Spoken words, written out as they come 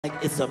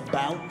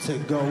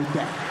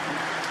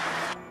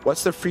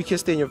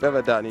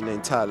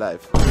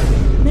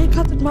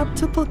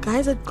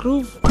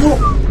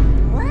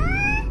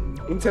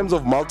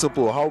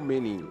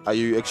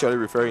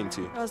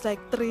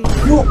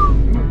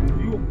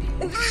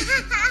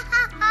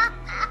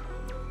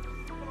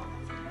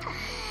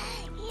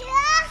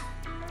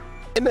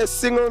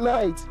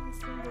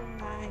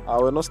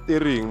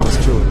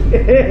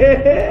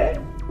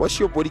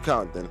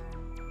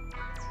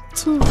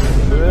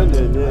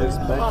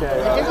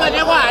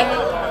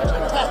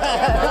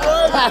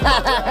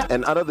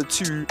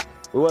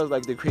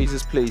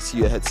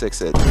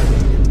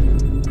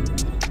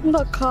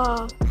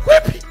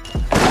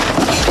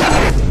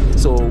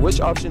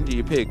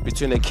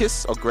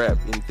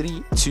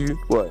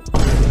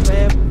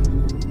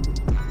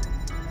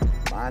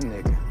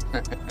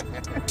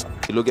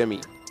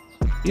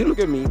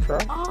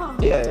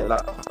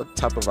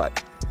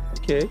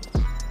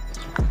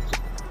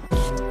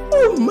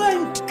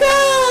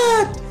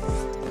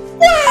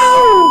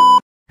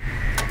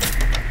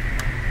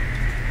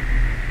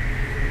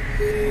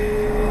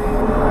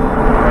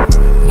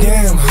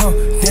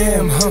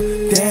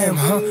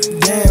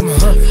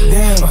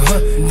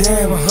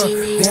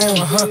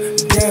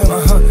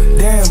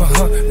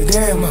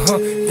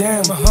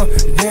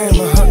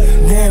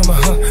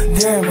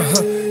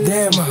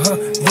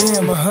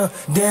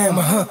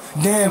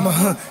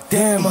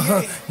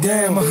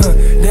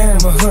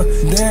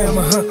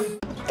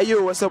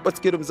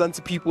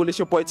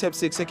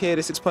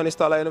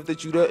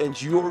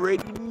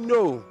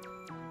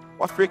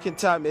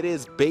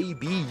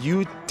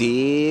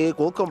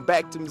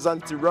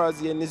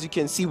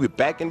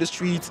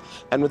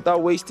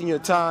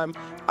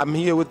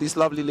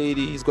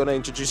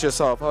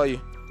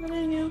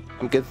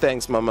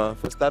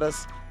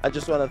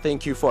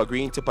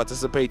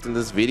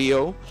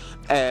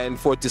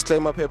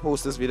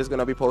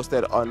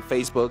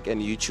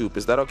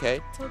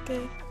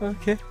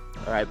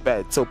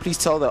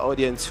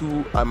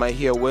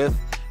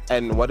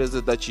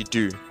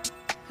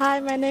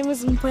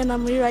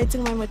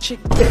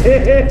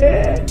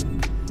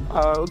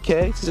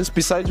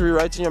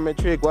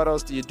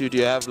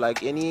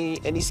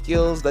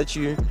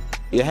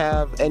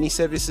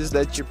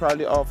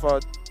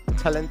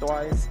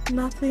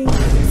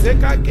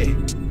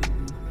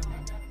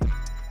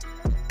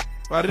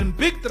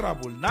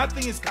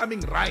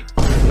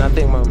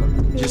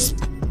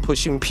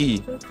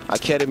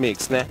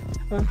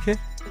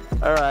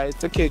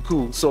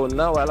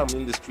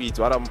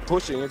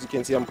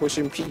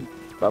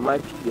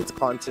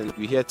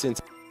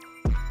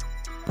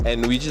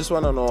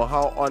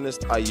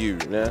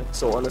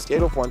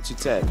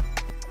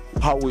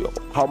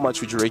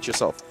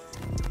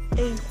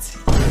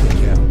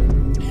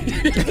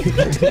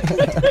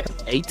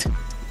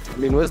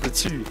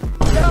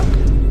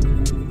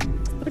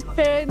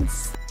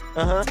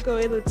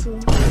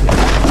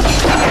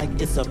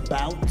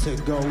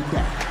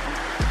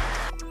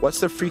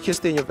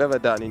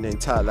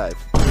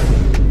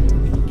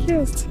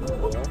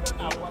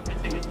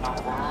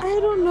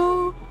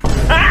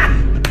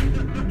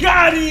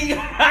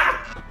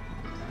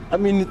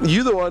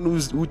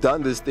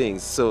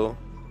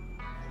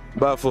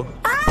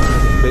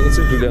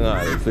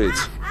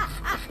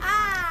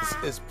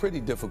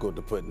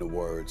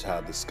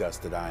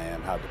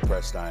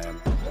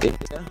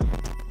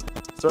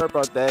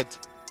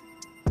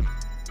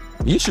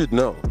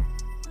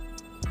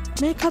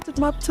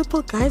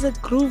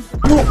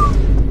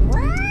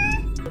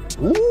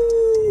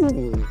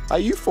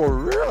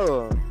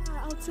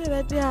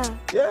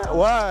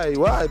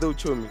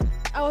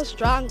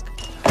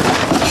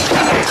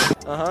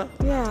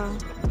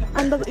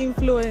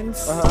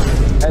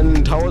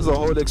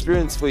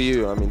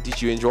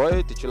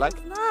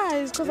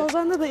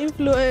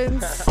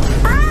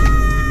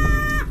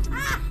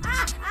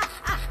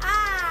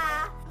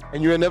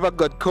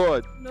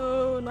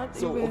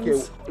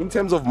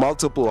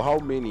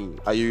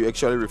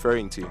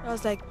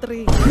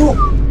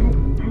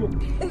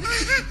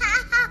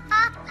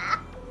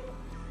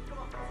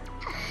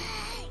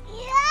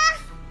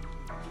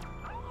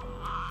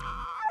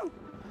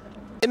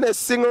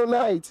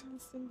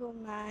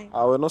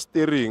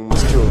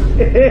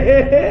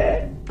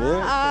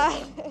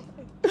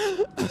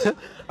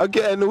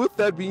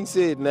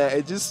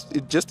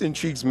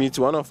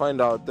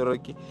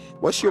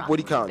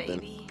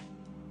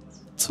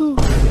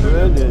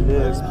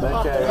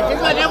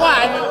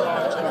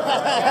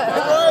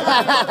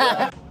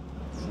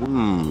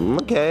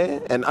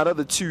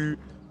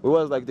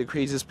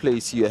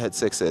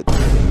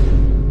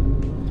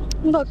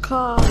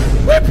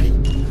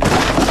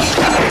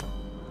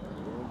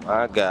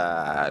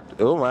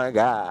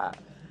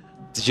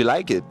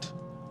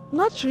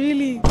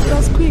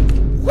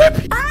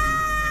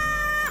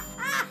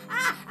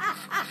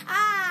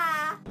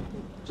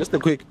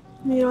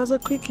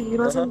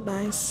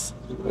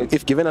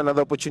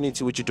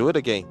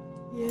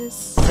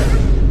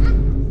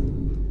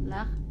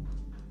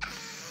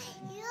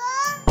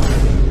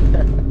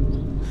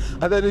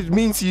And then it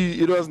means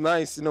it was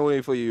nice in a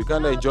way for you. You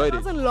kind of enjoyed It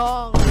it. wasn't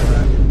long.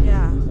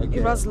 Yeah, Okay.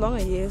 it was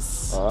longer,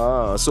 yes.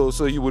 Ah, so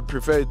you would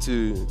prefer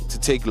to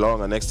take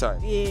longer next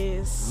time?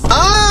 Yes.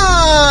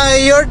 Ah,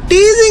 you're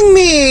teasing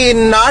me.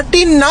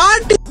 Naughty,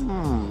 naughty.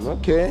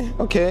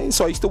 Okay.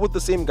 So are you still with the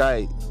same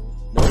guy?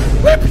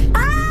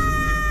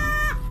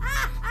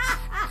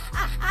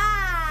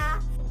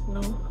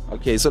 No.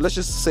 Okay, so let's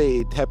just say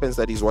it happens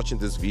that he's watching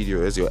this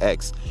video as your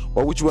ex.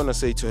 What would you want to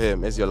say to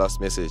him as your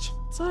last message?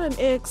 It's not an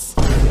ex.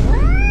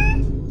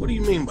 What do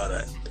you mean by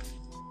that?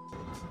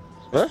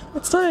 Huh?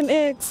 It's not an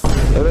ex.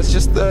 That's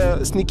just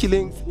a sneaky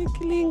link.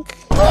 Sneaky link.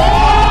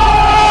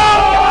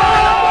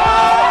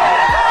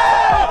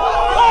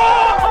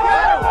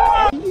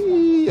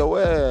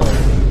 Aware.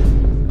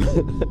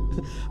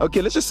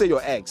 Okay, let's just say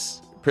your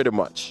ex, pretty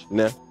much.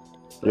 Nah?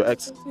 Your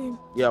ex.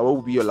 Yeah, what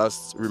would be your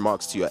last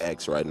remarks to your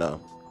ex right now?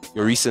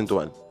 Your recent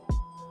one.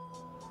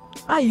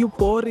 Ah, you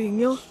boring,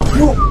 yo.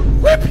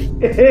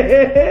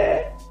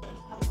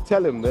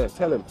 Tell him there,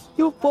 tell him.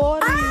 You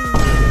boring.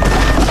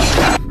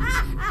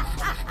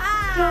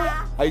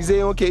 Are you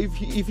saying, okay,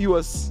 if he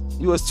was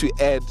to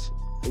add,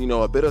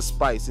 a bit of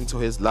spice into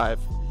his life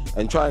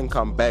and try and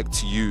come back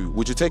to you,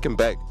 would you take him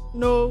back?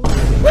 No.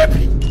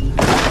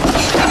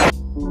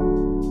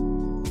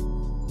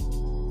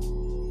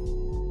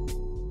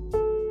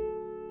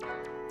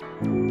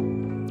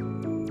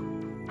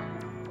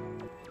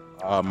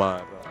 Ah,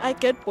 man. I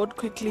get bored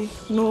quickly.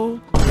 No.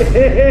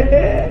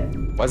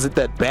 Was it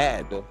that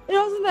bad? It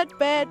wasn't that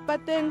bad,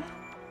 but then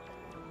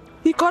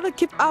you gotta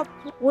keep up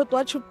with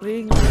what you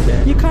bring.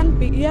 You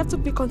have to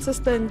be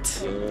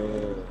consistent.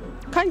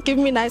 Can't give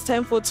me nice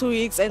time for 2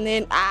 weeks and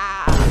then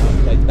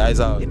It dies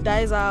out. it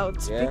dies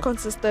out. Yeah. Be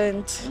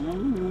consistent.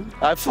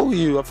 I feel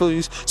you.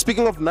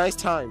 Speaking of nice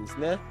times,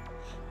 né?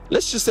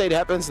 Let's just say it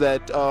happens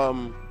that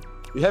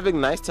you're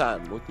having nice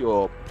time with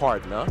your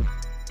partner.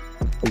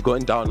 You're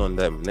going down on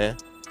them, né?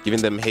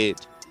 Giving them head,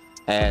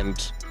 and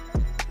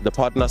the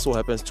partner so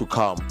happens to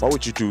come. What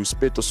would you do?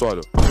 Spit or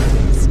swallow?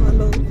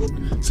 Swallow.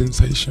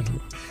 Sensational.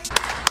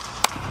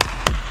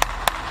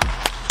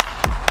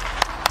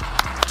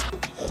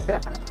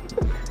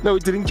 No, we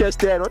didn't catch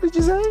that. What did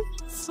you say?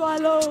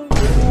 Swallow.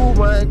 Oh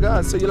my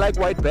God! So you like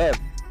white babe?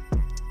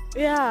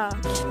 Yeah.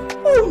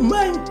 Oh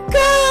my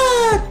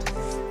God!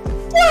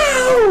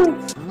 Wow!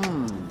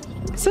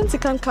 Since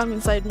it can't come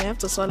inside me, I have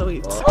to swallow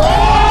it.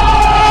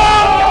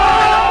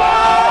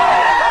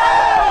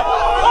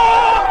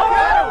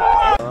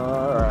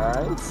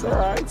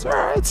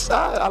 Alright.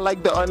 I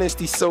like the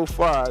honesty so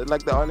far. I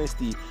like the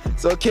honesty.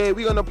 So okay,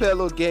 we're gonna play a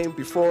little game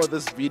before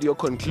this video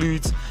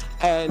concludes,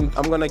 and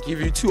I'm gonna give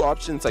you 2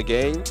 options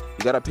again.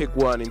 You gotta pick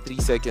one in 3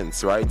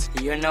 seconds, right?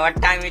 You know what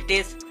time it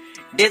is?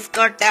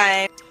 Disco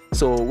time.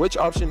 So which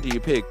option do you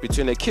pick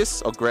between a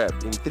kiss or grab?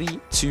 In 3,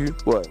 2,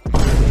 1.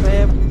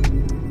 Grab.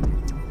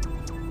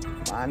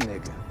 My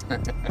nigga.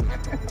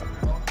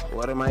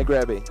 What am I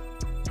grabbing?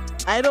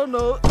 I don't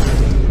know.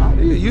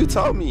 You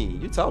tell me.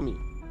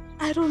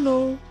 I don't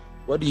know.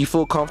 What do you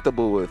feel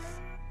comfortable with?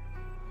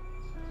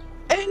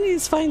 Any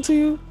is fine to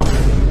you.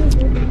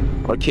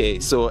 Okay,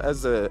 so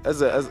as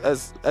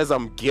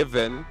I'm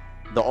given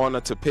the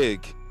honor to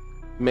pick,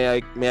 may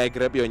I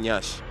grab your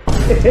nyash?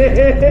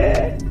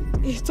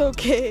 It's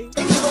okay.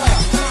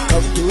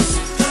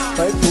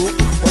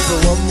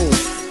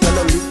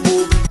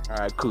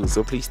 Alright, cool.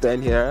 So please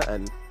stand here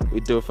and we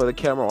do it for the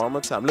camera one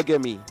more time. Look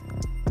at me.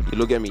 You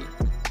look at me.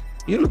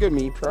 You look at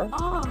me, bro.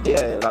 Oh.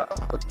 Yeah,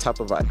 like type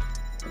of vibe.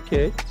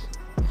 Okay.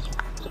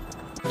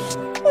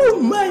 Oh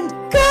my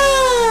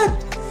God!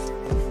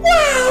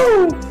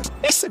 Wow!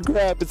 It's a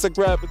grab.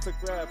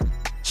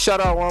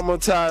 Shout out one more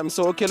time.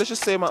 So okay, let's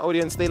just say my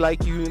audience, they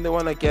like you and they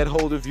want to get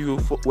hold of you.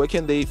 Where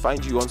can they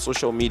find you on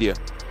social media?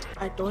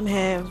 I don't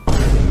have.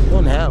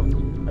 Don't have.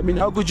 I mean,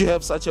 how could you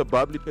have such a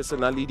bubbly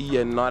personality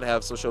and not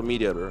have social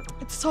media, bro?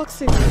 It's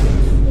toxic.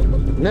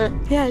 Nah.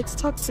 Yeah, it's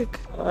toxic.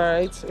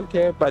 Alright,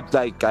 okay. But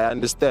like, I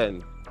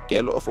understand.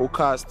 Get a lot of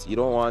focused. You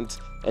don't want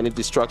any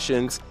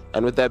distractions.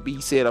 And with that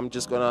being said, I'm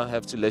just gonna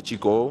have to let you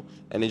go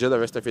and enjoy the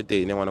rest of your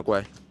day. Bye.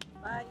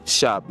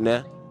 Sharp,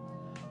 nah.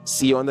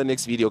 See you on the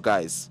next video,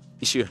 guys.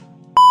 Issue.